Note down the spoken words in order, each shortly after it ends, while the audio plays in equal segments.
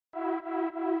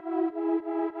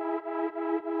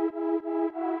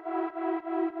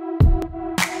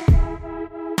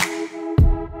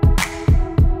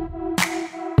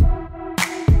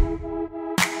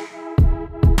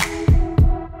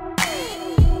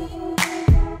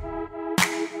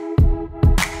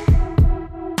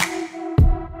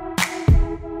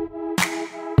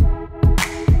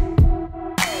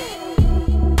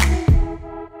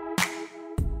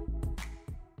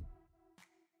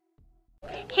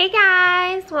Hey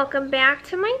guys, welcome back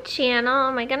to my channel.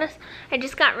 Oh my goodness, I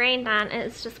just got rained on.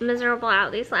 It's just miserable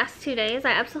out these last 2 days.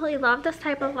 I absolutely love this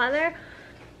type of weather,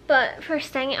 but for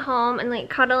staying at home and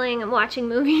like cuddling and watching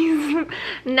movies,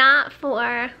 not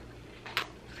for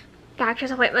doctor's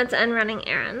appointments and running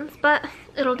errands, but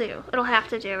it'll do. It'll have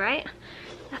to do, right?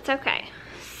 That's okay.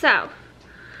 So,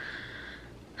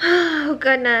 oh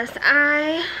goodness,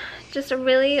 I just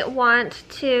really want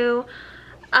to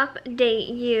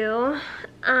update you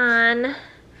on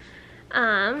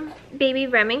baby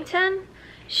Remington.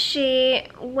 She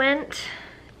went,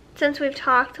 since we've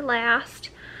talked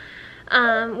last,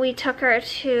 we took her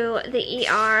to the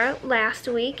ER last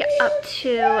week up to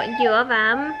U of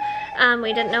M.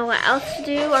 We didn't know what else to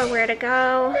do or where to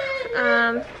go.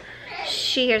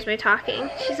 She hears me talking.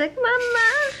 She's like,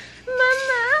 Mama,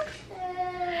 Mama.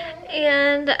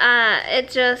 And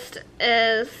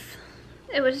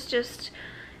it was just,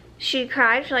 she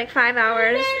cried for like 5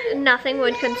 hours. Nothing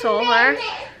would console her.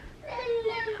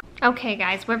 Okay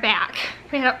guys, we're back.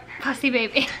 We had a pussy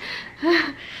baby.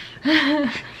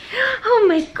 Oh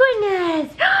my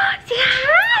goodness. Say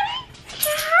hi. Say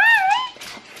hi.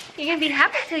 You're gonna be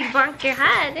happy till you bonk your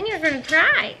head. Then you're gonna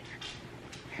cry.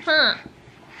 Huh.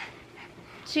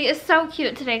 She is so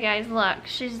cute today, guys. Look,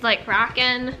 she's like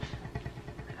rocking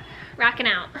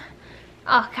out.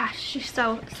 Oh gosh, she's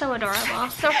so adorable.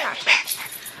 So precious.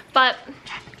 But,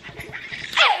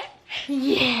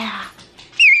 yeah.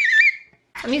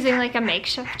 I'm using like a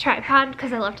makeshift tripod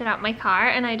because I left it out in my car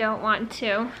and I don't want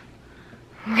to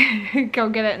go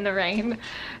get it in the rain.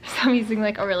 So I'm using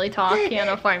like a really tall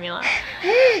piano formula.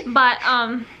 But,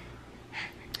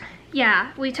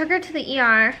 yeah, we took her to the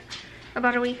ER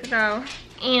about a week ago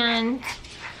and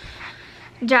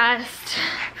just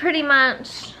pretty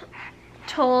much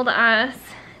told us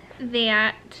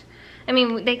that, I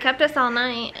mean, they kept us all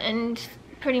night and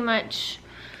pretty much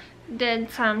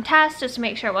did some tests just to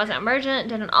make sure it wasn't emergent,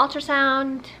 did an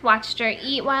ultrasound, watched her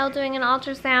eat while doing an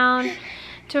ultrasound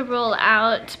to rule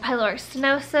out pyloric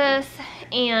stenosis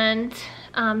and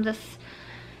this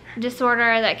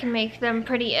disorder that can make them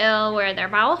pretty ill where their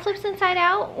bowel flips inside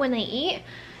out when they eat.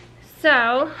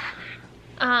 So,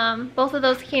 both of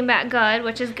those came back good,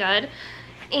 which is good.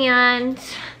 And,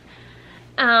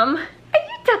 are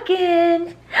you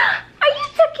tucking? Are you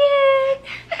tucking?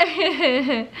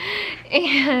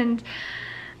 And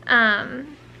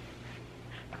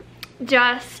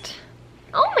just,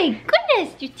 oh my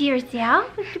goodness, you see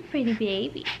yourself? Look, a pretty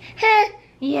baby.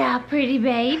 Yeah, pretty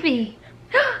baby.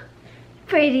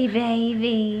 Pretty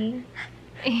baby.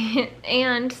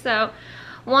 And so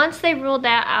once they ruled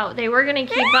that out, they were gonna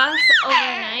keep us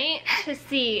overnight to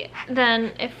see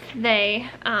then if they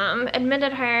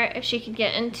admitted her, if she could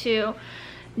get into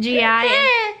GI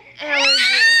and allergy.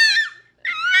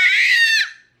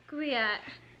 Quiet.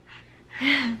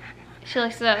 She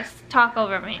likes to talk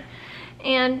over me.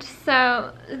 And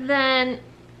so then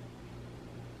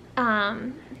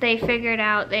they figured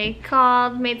out, they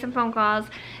called, made some phone calls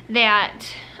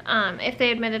that if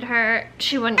they admitted her,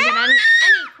 she wouldn't get in any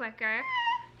quicker.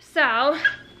 So,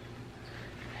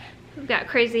 we've got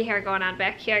crazy hair going on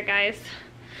back here, guys.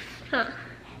 Huh.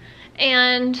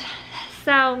 And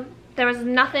so there was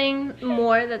nothing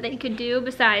more that they could do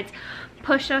besides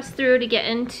push us through to get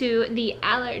into the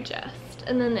allergist.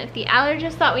 And then if the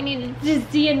allergist thought we needed to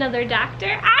see another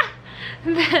doctor,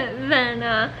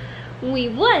 then we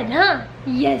would, huh?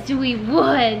 Yes, we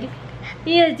would.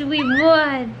 Yes, we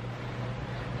would.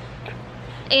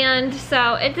 And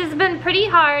so it has been pretty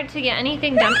hard to get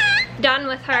anything done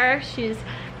with her. She's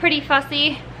pretty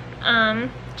fussy.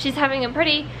 She's having a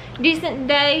pretty decent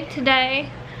day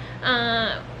today.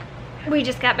 We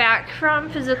just got back from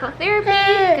physical therapy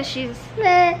because she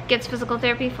gets physical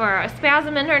therapy for a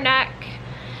spasm in her neck.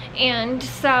 And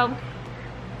so,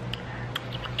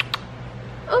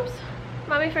 oops,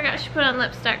 Mommy forgot she put on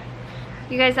lipstick.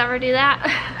 You guys ever do that?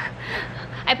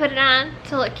 I put it on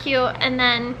to look cute and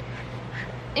then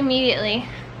immediately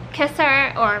kiss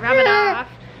her or rub it off.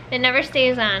 It never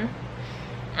stays on.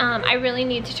 I really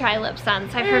need to try lip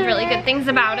sense. I've heard really good things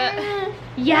about it.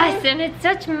 Yes, and it's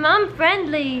such mom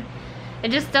friendly. It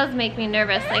just does make me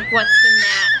nervous, like what's in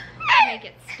that to make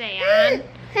it stay on.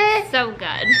 So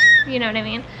good, you know what I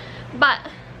mean? But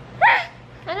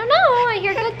I don't know, I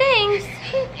hear good things.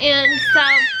 And so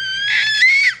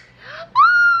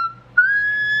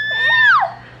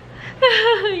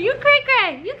you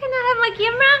cray. You cannot have my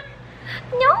camera.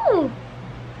 No.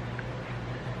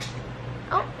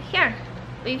 Oh, here.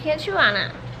 But you can't chew on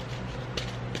it.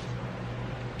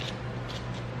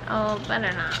 Oh,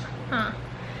 better not. Huh.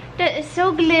 That is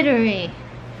so glittery.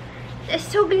 It's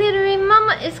so glittery.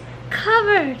 Mama is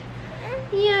covered.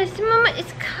 Yes, Mama,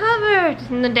 it's covered.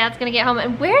 And the dad's gonna get home,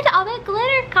 and where did all that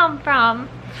glitter come from?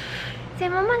 Say,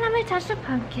 Mama, let me touch the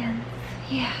pumpkins.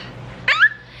 Yeah.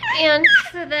 And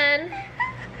so then,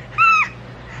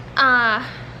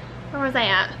 where was I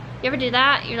at? You ever do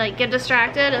that? You like get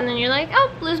distracted and then you're like,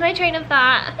 oh, lose my train of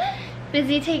thought.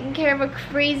 Busy taking care of a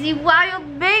crazy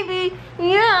wild baby.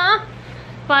 Yeah.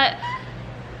 But,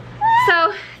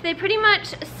 so they pretty much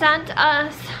sent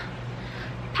us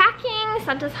packing,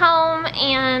 sent us home,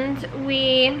 and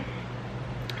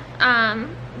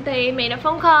they made a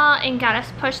phone call and got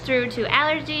us pushed through to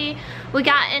allergy. We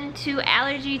got into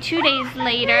allergy 2 days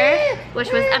later,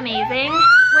 which was amazing.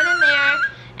 Went in there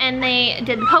and they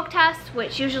did the poke test,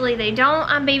 which usually they don't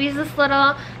on babies this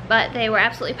little, but they were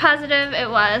absolutely positive it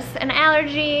was an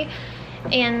allergy.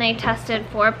 And they tested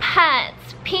for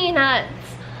pets,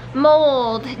 peanuts,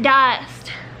 mold,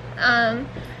 dust,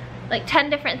 like 10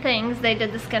 different things they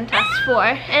did the skin test for,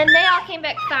 and they all came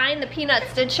back fine. The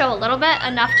peanuts did show a little bit,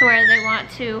 enough to where they want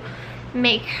to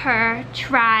make her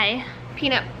try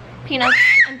peanuts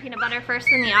and peanut butter first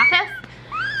in the office,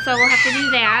 so we'll have to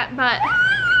do that. But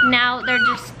now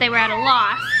they were at a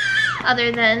loss,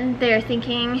 other than they're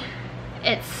thinking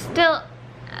it's still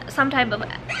some type of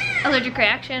allergic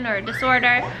reaction or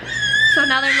disorder. So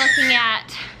now they're looking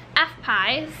at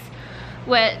FPIES,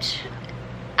 which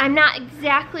I'm not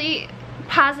exactly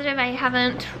positive. I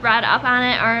haven't read up on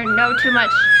it or know too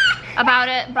much about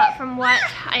it, but from what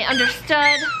I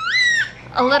understood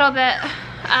a little bit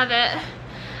of it,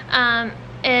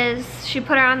 is she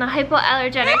put her on the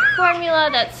hypoallergenic formula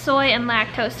that's soy and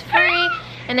lactose free,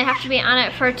 and they have to be on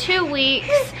it for 2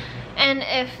 weeks. And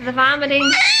if the vomiting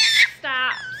it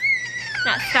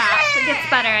gets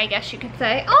better, I guess you could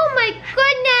say. Oh my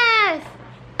goodness!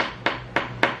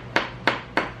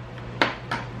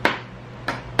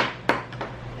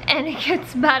 And it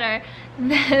gets better,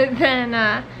 then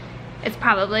it's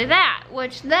probably that,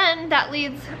 which then that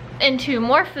leads into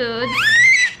more foods.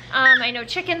 I know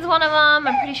chicken's one of them.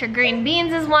 I'm pretty sure green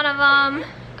beans is one of them.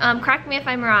 Correct me if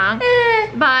I'm wrong,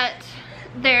 but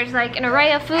there's like an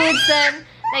array of foods then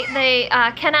they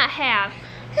cannot have.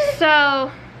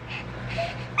 So,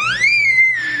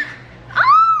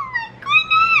 oh my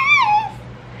goodness!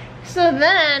 So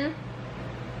then,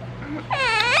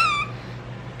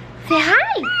 say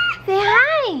hi! Say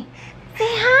hi!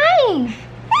 Say hi! Say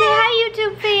hi,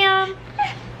 YouTube fam!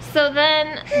 So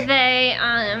then they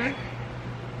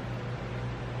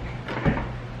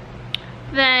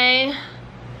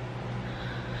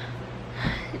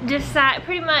decide,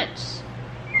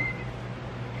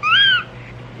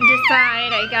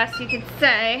 I guess you could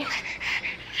say,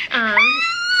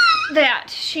 that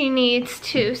she needs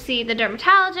to see the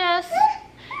dermatologist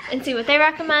and see what they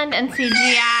recommend, and see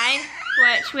GI,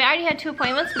 which we already had 2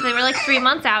 appointments, but they were like 3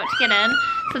 months out to get in.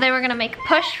 So they were gonna make a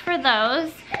push for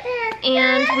those,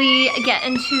 and we get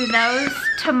into those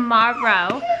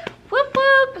tomorrow. Whoop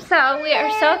whoop. So we are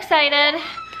so excited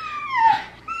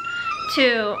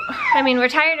we're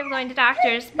tired of going to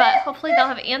doctors, but hopefully they'll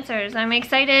have answers. I'm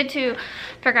excited to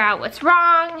figure out what's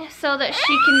wrong so that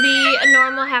she can be a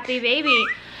normal, happy baby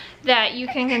that you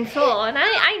can console. And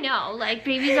I know, like,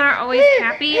 babies aren't always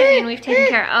happy. I mean, we've taken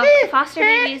care of foster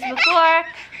babies before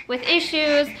with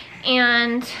issues,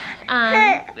 and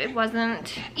it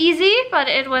wasn't easy, but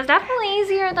it was definitely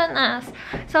easier than this.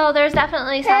 So there's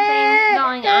definitely something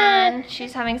going on.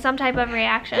 She's having some type of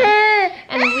reaction,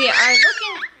 and we are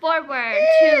looking forward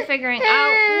to figuring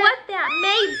out what that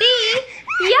may be.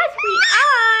 Yes, we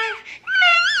are.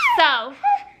 So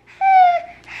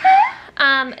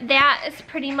that is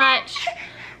pretty much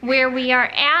where we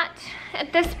are at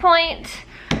this point.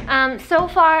 So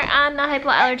far on the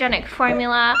hypoallergenic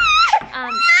formula, she's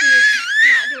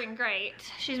not doing great.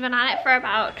 She's been on it for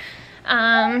about,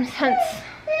 since,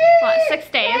 what, 6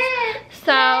 days.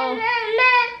 So,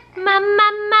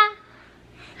 mama,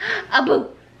 Abu,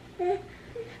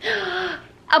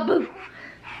 Abu,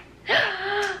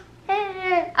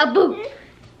 Abu.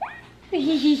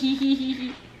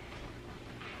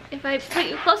 If I put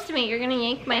you close to me, you're gonna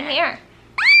yank my hair.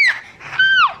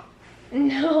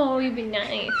 No, you'd be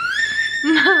nice.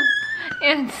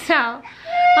 And so,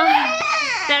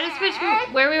 that is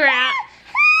where we were at.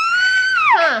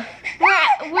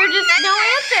 We're just no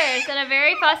answers and a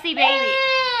very fussy baby.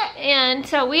 And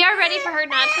so we are ready for her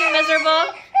not to be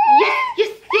miserable. Yes, yes,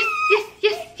 yes, yes,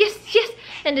 yes, yes, yes.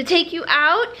 And to take you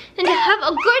out and to have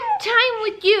a good time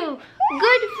with you.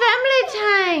 Good family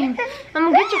time. I'm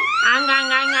gonna get you.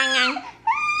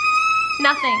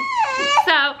 Nothing.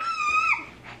 So,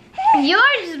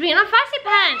 you're just being a fussy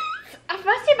pants. A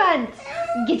fussy pants.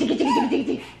 Get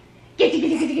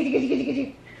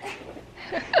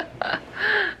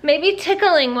Maybe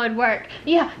tickling would work.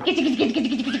 Yeah.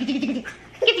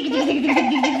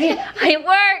 It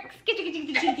works.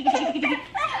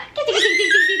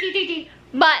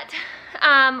 But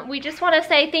we just want to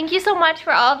say thank you so much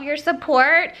for all of your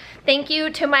support. Thank you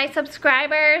to my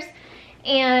subscribers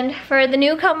and for the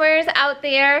newcomers out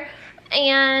there.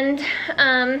 And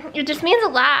it just means a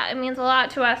lot. It means a lot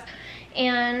to us.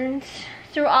 And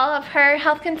through all of her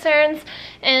health concerns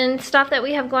and stuff that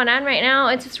we have going on right now,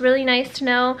 it's just really nice to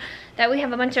know that we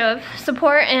have a bunch of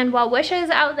support and well wishes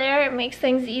out there. It makes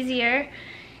things easier,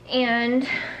 and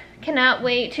cannot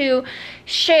wait to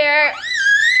share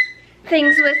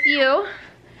things with you.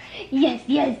 Yes,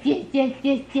 yes, yes, yes,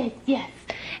 yes, yes, yes.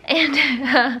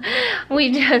 And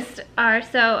we just are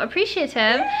so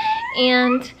appreciative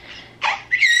and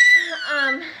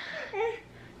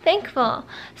thankful.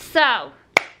 So,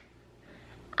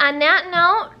 on that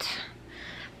note,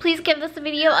 please give this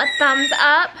video a thumbs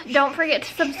up. Don't forget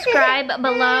to subscribe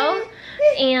below.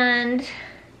 And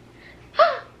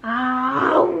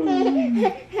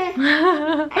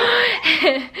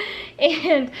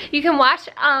and you can watch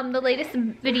the latest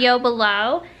video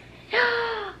below.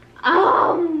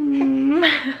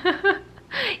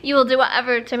 You will do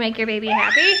whatever to make your baby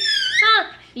happy.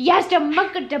 Yes, to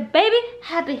make the baby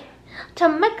happy. To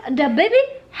make the baby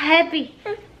happy.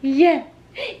 Yeah.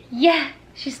 Yeah.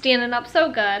 She's standing up so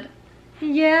good.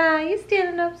 Yeah, you're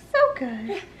standing up so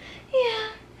good. Yeah,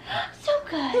 so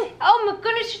good. Oh my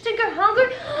goodness, you think I'm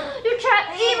hungry? You try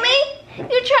to eat me?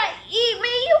 You try to eat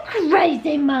me? You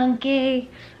crazy monkey.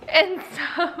 And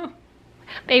so,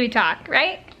 baby talk,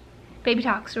 right? Baby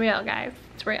talk's real, guys.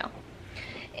 It's real.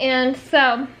 And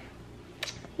so,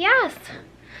 yes.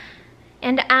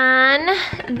 And on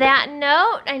that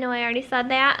note, I know I already said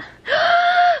that,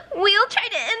 we'll try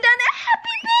to end on that